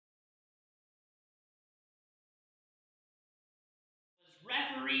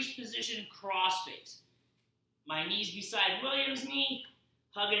referee's position crossface. My knee's beside William's knee,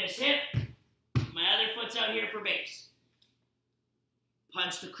 hugging his hip. My other foot's out here for base.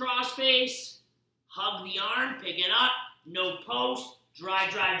 Punch the crossface, hug the arm, pick it up, no post,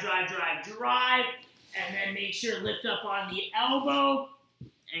 drive, drive, drive, drive, drive, and then make sure lift up on the elbow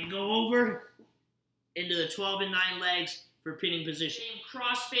and go over into the 12 and 9 legs for pinning position. Same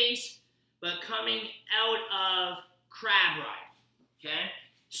crossface, but coming out of crab ride, okay?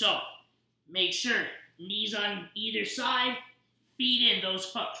 So, make sure, knees on either side, feet in,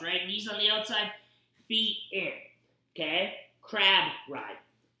 those hooks, right? Knees on the outside, feet in, okay? Crab ride.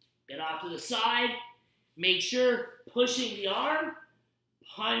 Get off to the side, make sure pushing the arm,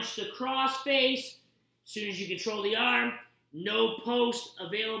 punch the cross face. As soon as you control the arm, no post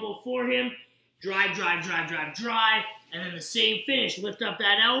available for him. Drive, drive, drive, drive, drive. And then the same finish. Lift up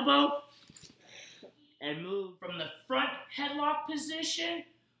that elbow and move from the front headlock position.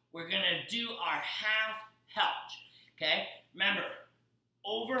 We're going to do our half helch. Okay? Remember,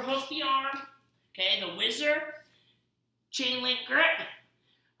 overhook the arm. Okay? The whizzer. Chain link grip.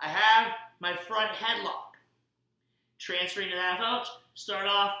 I have my front headlock. Transferring to the half helch. Start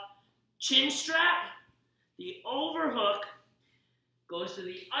off chin strap. The overhook goes to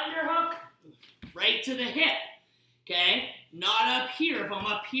the underhook, right to the hip, okay? Not up here. If I'm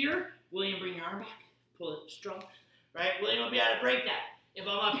up here, William, bring your arm back, pull it strong, right? William will be able to break that. If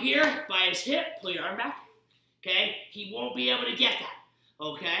I'm up here by his hip, pull your arm back, okay? He won't be able to get that,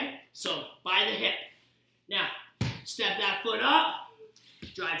 okay? So, by the hip. Now, step that foot up,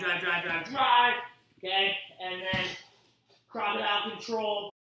 drive, drive, drive, drive, drive, okay? And then crocodile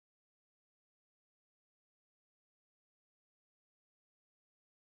control.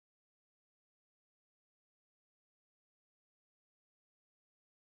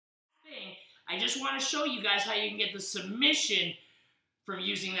 I just want to show you guys how you can get the submission from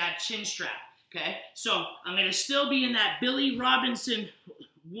using that chin strap, okay? So I'm going to still be in that Billy Robinson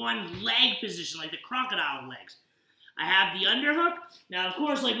one leg position, like the crocodile legs. I have the underhook. Now, of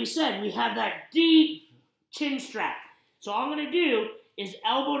course, like we said, we have that deep chin strap. So all I'm going to do is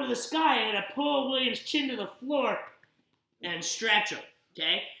elbow to the sky. I'm going to pull William's chin to the floor and stretch him,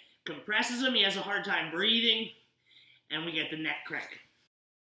 okay? Compresses him. He has a hard time breathing. And we get the neck crack.